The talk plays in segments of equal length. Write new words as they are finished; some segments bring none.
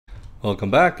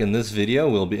Welcome back. In this video,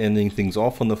 we'll be ending things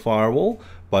off on the firewall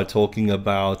by talking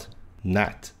about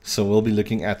NAT. So we'll be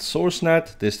looking at source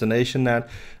NAT, destination NAT,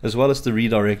 as well as the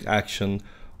redirect action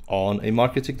on a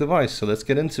MikroTik device. So let's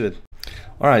get into it.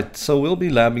 All right, so we'll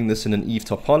be labbing this in an Eve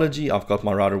topology. I've got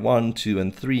my router 1, 2,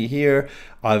 and 3 here.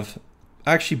 I've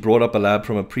actually brought up a lab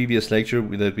from a previous lecture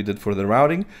that we did for the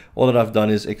routing. All that I've done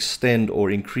is extend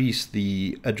or increase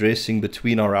the addressing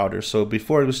between our routers. So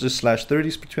before it was just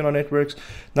 /30s between our networks.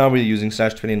 Now we're using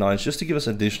 /29s just to give us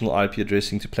additional IP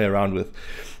addressing to play around with.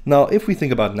 Now, if we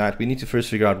think about NAT, we need to first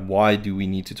figure out why do we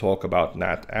need to talk about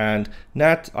NAT. And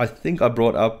NAT, I think I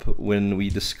brought up when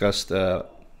we discussed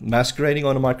masquerading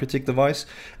on a MikroTik device,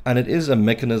 and it is a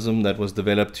mechanism that was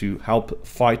developed to help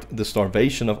fight the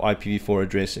starvation of IPv4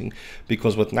 addressing,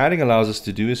 because what NATing allows us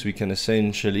to do is we can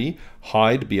essentially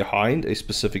hide behind a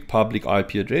specific public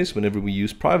IP address whenever we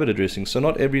use private addressing. So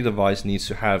not every device needs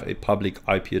to have a public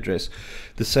IP address.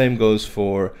 The same goes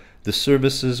for the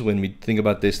services when we think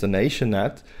about destination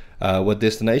NAT. What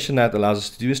destination NAT allows us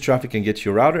to do is traffic can get to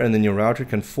your router, and then your router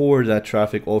can forward that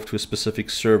traffic off to a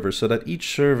specific server, so that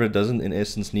each server doesn't, in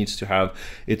essence, needs to have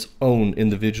its own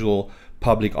individual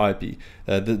public IP.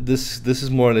 This is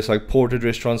more or less like port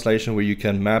address translation, where you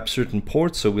can map certain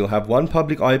ports. So we'll have one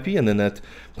public IP, and then that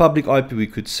public IP we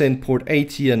could send port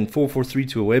 80 and 443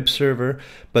 to a web server,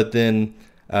 but then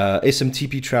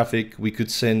SMTP traffic we could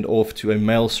send off to a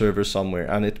mail server somewhere,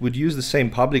 and it would use the same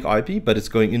public IP, but it's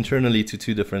going internally to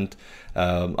two different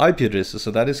IP addresses.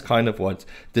 So that is kind of what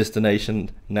destination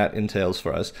NAT entails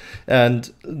for us.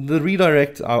 And the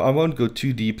redirect, I won't go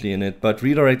too deeply in it, but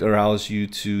redirect allows you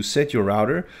to set your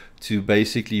router to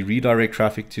basically redirect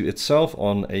traffic to itself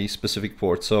on a specific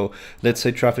port. So let's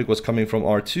say traffic was coming from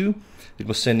R2. It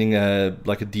was sending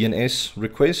like a DNS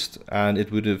request, and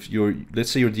it would have let's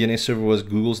say your DNS server was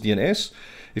Google's DNS.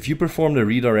 If you performed a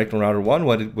redirect on router 1,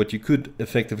 what you could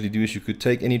effectively do is you could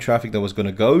take any traffic that was going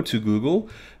to go to Google,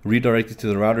 redirect it to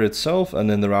the router itself, and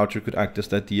then the router could act as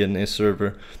that DNS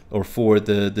server or forward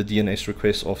the DNS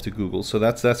request off to Google. So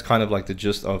that's kind of like the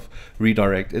gist of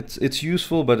redirect. It's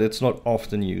useful, but it's not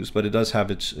often used, but it does have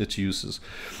its uses.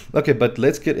 Okay, but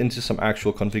let's get into some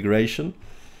actual configuration.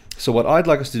 So what I'd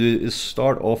like us to do is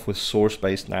start off with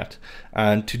source-based NAT.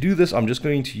 And to do this, I'm just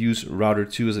going to use router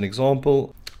 2 as an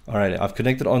example. All right, I've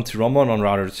connected onto ROM1 on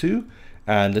router 2.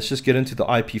 And let's just get into the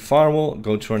IP firewall,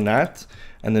 go to our NAT.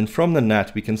 And then from the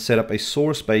NAT, we can set up a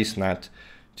source-based NAT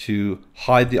to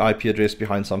hide the IP address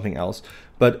behind something else.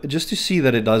 But just to see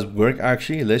that it does work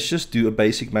actually, let's just do a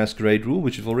basic masquerade rule,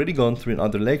 which we've already gone through in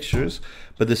other lectures.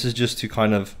 But this is just to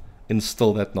kind of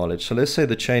instill that knowledge. So let's say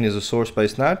the chain is a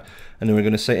source-based NAT, and then we're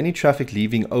going to say any traffic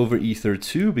leaving over Ether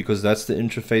 2, because that's the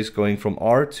interface going from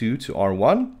R2 to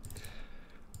R1.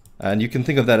 And you can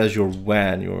think of that as your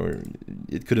WAN,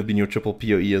 it could have been your triple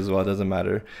PoE as well, it doesn't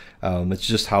matter. It's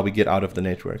just how we get out of the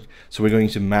network. So we're going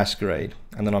to masquerade,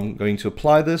 and then I'm going to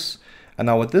apply this. And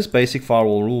now what this basic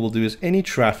firewall rule will do is any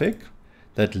traffic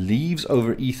that leaves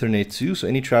over Ethernet 2, so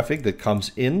any traffic that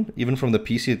comes in, even from the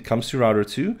PC, it comes to router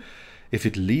 2, if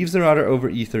it leaves the router over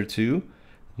Ether 2,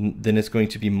 then it's going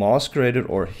to be masqueraded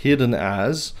or hidden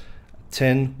as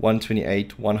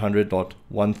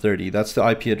 10.128.100.130. That's the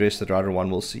IP address that router 1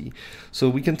 will see. So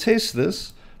we can test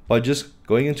this by just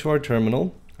going into our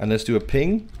terminal, and let's do a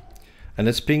ping, and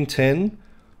let's ping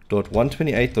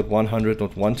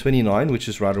 10.128.100.129, which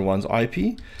is router 1's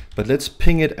IP, but let's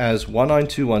ping it as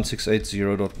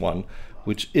 192.168.0.1,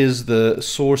 which is the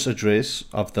source address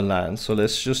of the LAN. So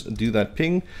let's just do that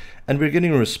ping, and we're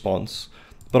getting a response.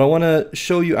 But I want to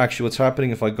show you actually what's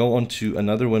happening if I go onto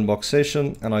another Winbox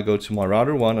session and I go to my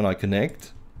router 1 and I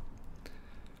connect.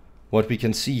 What we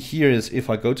can see here is if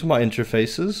I go to my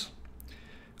interfaces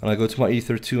and I go to my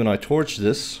Ether 2 and I torch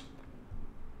this,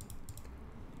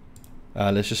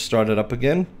 let's just start it up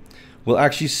again. We'll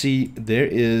actually see there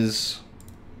is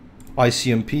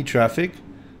ICMP traffic.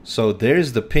 So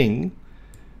there's the ping,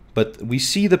 but we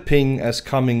see the ping as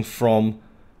coming from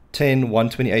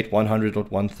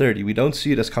 10.128.100.130. We don't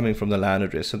see it as coming from the LAN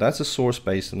address. So that's a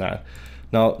source-based NAT.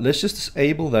 Now let's just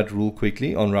disable that rule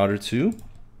quickly on router 2.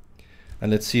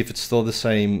 And let's see if it's still the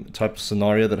same type of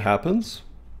scenario that happens.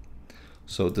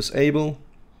 So disable.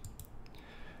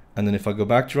 And then if I go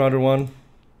back to router 1,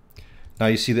 now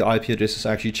you see the IP address is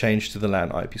actually changed to the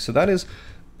LAN IP. So that is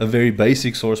a very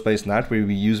basic source-based NAT where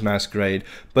we use masquerade,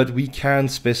 but we can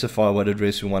specify what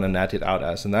address we want to NAT it out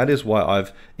as. And that is why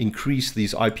I've increased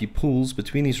these IP pools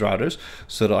between these routers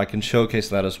so that I can showcase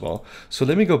that as well. So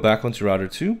let me go back onto router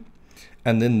 2,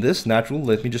 and then this NAT rule,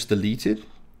 let me just delete it.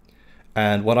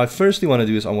 And what I firstly want to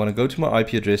do is I want to go to my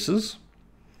IP addresses,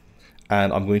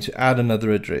 and I'm going to add another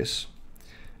address.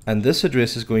 And this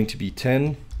address is going to be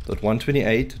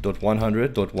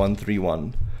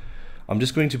 10.128.100.131. I'm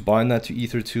just going to bind that to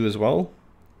Ether2 as well.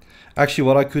 Actually,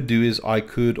 what I could do is I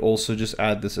could also just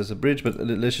add this as a bridge, but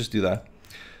let's just do that.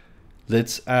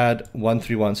 Let's add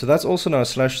 131. So that's also now a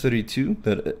 /32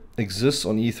 that exists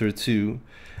on Ether2.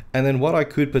 And then what I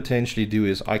could potentially do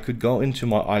is I could go into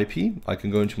my IP, I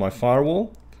can go into my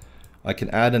firewall, I can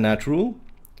add a NAT rule,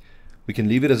 we can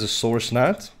leave it as a source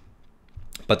NAT,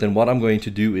 but then what I'm going to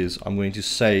do is I'm going to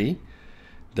say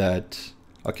that,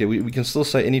 okay, we can still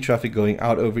say any traffic going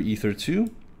out over Ether2.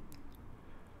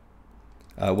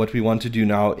 What we want to do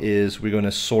now is we're going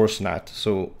to source NAT.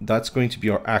 So that's going to be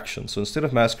our action. So instead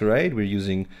of masquerade, we're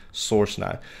using source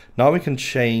NAT. Now we can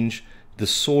change the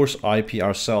source IP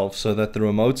ourselves so that the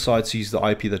remote side sees the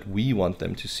IP that we want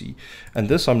them to see. And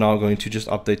this I'm now going to just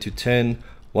update to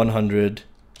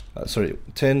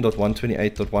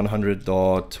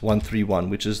 10.128.100.131,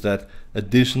 which is that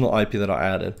additional IP that I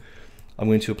added. I'm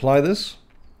going to apply this.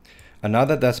 And now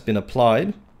that that's been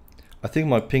applied, I think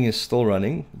my ping is still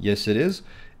running. Yes, it is.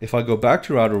 If I go back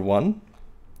to router 1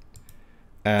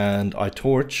 and I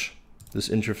torch this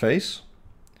interface,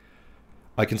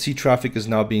 I can see traffic is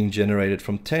now being generated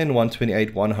from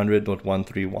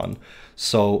 10.128.100.131.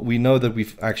 So we know that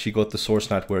we've actually got the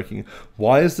source NAT working.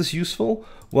 Why is this useful?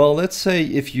 Well, let's say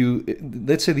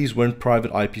these weren't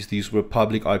private IPs, these were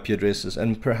public IP addresses,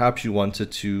 and perhaps you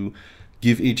wanted to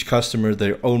give each customer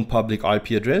their own public IP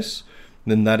address.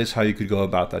 Then that is how you could go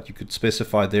about that. You could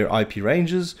specify their IP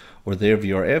ranges or their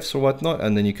VRFs or whatnot,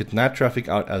 and then you could NAT traffic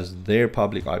out as their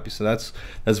public IP. So that's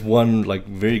one like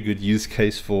very good use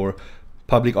case for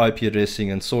public IP addressing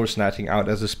and source NATing out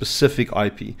as a specific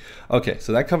IP. Okay,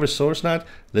 so that covers source NAT.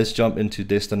 Let's jump into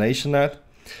destination NAT.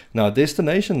 Now,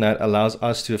 destination NAT allows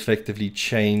us to effectively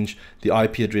change the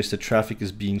IP address that traffic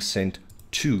is being sent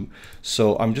to.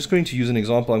 So I'm just going to use an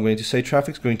example. I'm going to say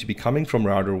traffic is going to be coming from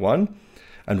router 1.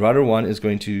 And router 1 is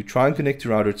going to try and connect to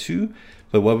router 2,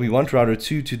 but what we want router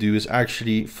 2 to do is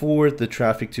actually forward the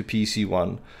traffic to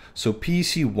PC1. So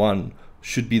PC1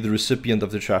 should be the recipient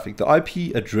of the traffic. The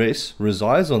IP address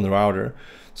resides on the router.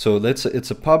 So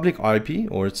it's a public IP,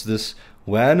 or it's this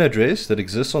WAN address that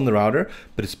exists on the router,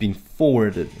 but it's being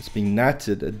forwarded, it's being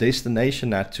NATed, a destination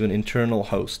NAT to an internal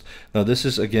host. Now this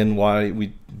is again why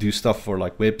we do stuff for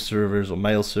like web servers or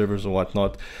mail servers or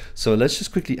whatnot. So let's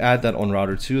just quickly add that on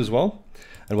router 2 as well.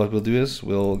 And what we'll do is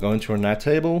we'll go into our NAT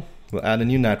table, we'll add a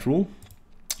new NAT rule.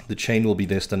 The chain will be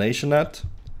destination NAT.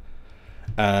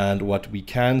 And what we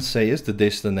can say is the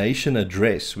destination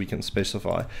address we can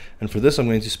specify. And for this, I'm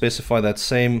going to specify that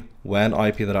same WAN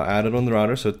IP that I added on the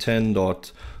router. So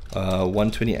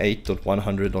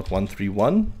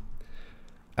 10.128.100.131.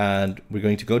 And we're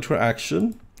going to go to our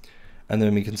action. And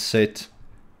then we can set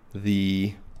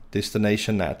the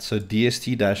destination NAT. So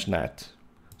DST-NAT.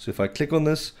 So if I click on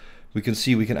this, we can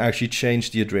see we can actually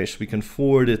change the address. We can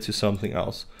forward it to something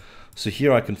else. So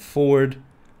here I can forward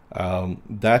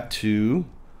that to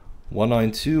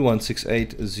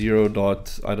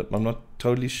 192.168.0. I'm not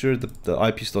totally sure the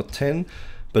IP is .10,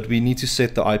 but we need to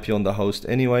set the IP on the host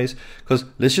anyways, because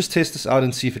let's just test this out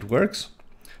and see if it works.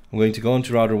 I'm going to go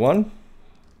into router 1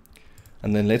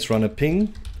 and then let's run a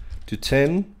ping to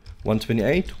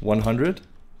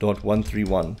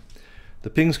 10.128.100.131. The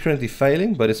ping is currently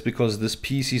failing, but it's because this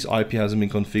PC's IP hasn't been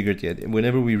configured yet.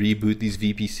 Whenever we reboot these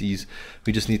VPCs,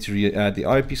 we just need to re-add the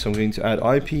IP. So I'm going to add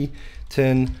IP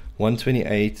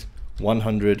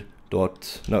 10.128.100.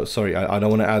 No, sorry, I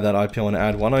don't want to add that IP. I want to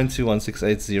add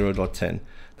 192.168.0.10.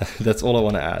 That's all I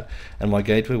want to add. And my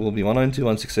gateway will be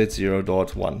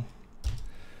 192.168.0.1.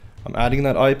 I'm adding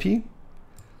that IP.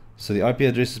 So the IP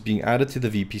address is being added to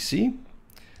the VPC,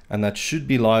 and that should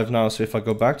be live now. So if I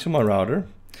go back to my router,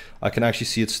 I can actually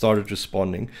see it started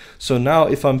responding. So now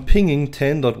if I'm pinging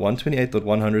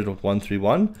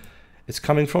 10.128.100.131, it's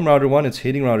coming from router 1, it's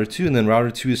hitting router 2, and then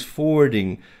router 2 is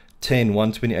forwarding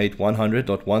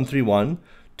 10.128.100.131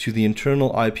 to the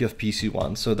internal IP of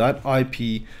PC1. So that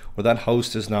IP or that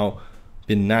host has now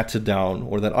been natted down,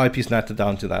 or that IP is natted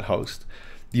down to that host.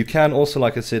 You can also,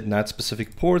 like I said, NAT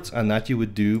specific ports, and that you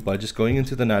would do by just going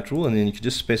into the NAT rule, and then you can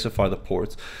just specify the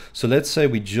ports. So let's say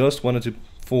we just wanted to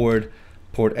forward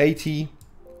port 80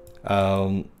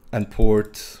 and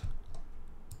port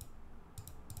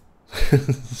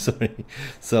sorry,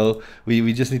 so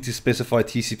we just need to specify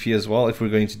TCP as well if we're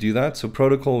going to do that. So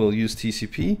protocol will use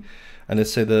TCP, and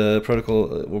let's say the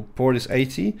protocol port is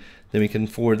 80, then we can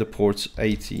forward the ports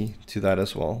 80 to that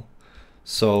as well.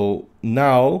 So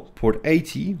now port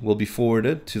 80 will be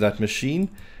forwarded to that machine,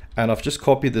 and I've just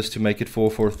copied this to make it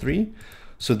 443.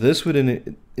 So this would,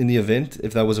 in the event,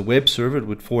 if that was a web server, it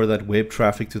would forward that web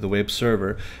traffic to the web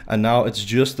server. And now it's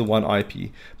just the one IP.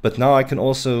 But now I can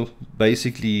also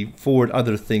basically forward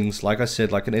other things, like I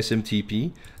said, like an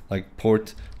SMTP, like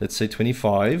port, let's say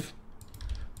 25,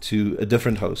 to a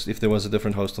different host, if there was a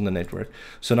different host on the network.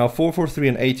 So now 443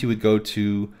 and 80 would go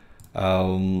to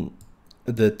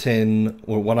the 10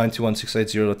 or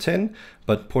 192.168.0.10,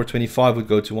 but port 25 would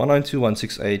go to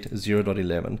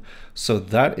 192.168.0.11. So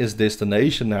that is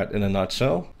destination NAT in a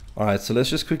nutshell. All right, so let's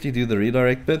just quickly do the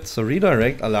redirect bit. So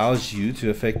redirect allows you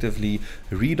to effectively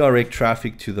redirect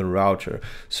traffic to the router.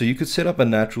 So you could set up a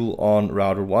NAT rule on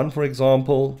router 1, for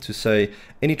example, to say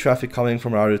any traffic coming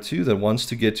from router 2 that wants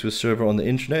to get to a server on the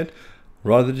internet,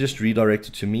 rather just redirect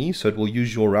it to me, so it will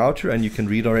use your router and you can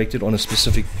redirect it on a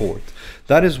specific port.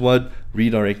 That is what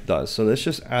redirect does. So let's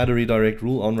just add a redirect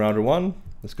rule on router 1.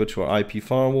 Let's go to our IP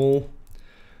firewall.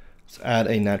 Let's add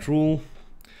a NAT rule.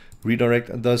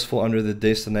 Redirect does fall under the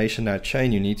destination NAT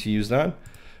chain. You need to use that.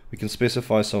 We can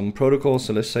specify some protocols.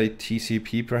 So let's say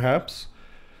TCP perhaps.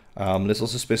 Let's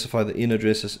also specify the in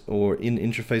addresses or in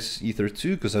interfaces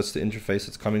ether2, because that's the interface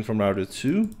that's coming from router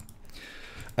 2.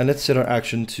 And let's set our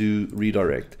action to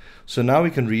redirect. So now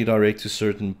we can redirect to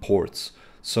certain ports.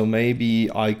 So maybe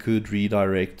I could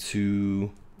redirect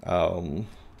to,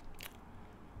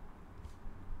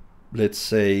 let's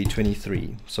say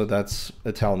 23. So that's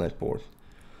a telnet port.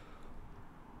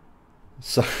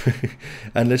 So,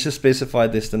 and let's just specify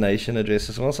destination address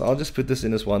as well. So I'll just put this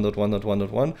in as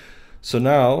 1.1.1.1. So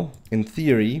now, in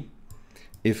theory,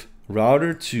 if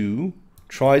router 2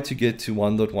 tried to get to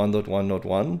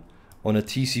 1.1.1.1, on a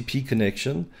TCP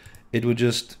connection, it would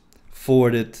just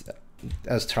forward it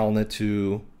as telnet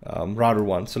to router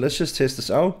 1. So let's just test this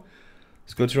out.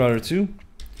 Let's go to router 2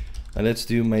 and let's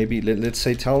do maybe, let's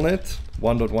say telnet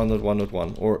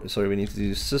 1.1.1.1, or sorry, we need to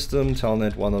do system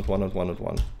telnet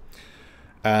 1.1.1.1.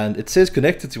 And it says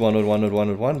connected to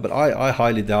 1.1.1.1, but I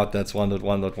highly doubt that's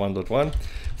 1.1.1.1.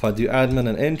 If I do admin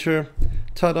and enter,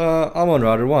 ta-da, I'm on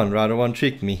router 1. Router 1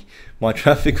 tricked me. My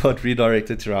traffic got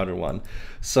redirected to router 1.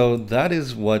 So that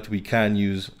is what we can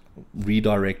use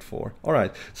redirect for. All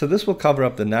right, so this will cover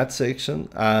up the NAT section,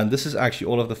 and this is actually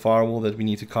all of the firewall that we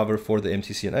need to cover for the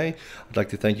MTCNA. I'd like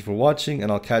to thank you for watching,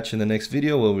 and I'll catch you in the next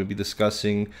video where we'll be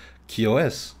discussing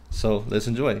QoS. So let's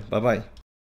enjoy. Bye-bye.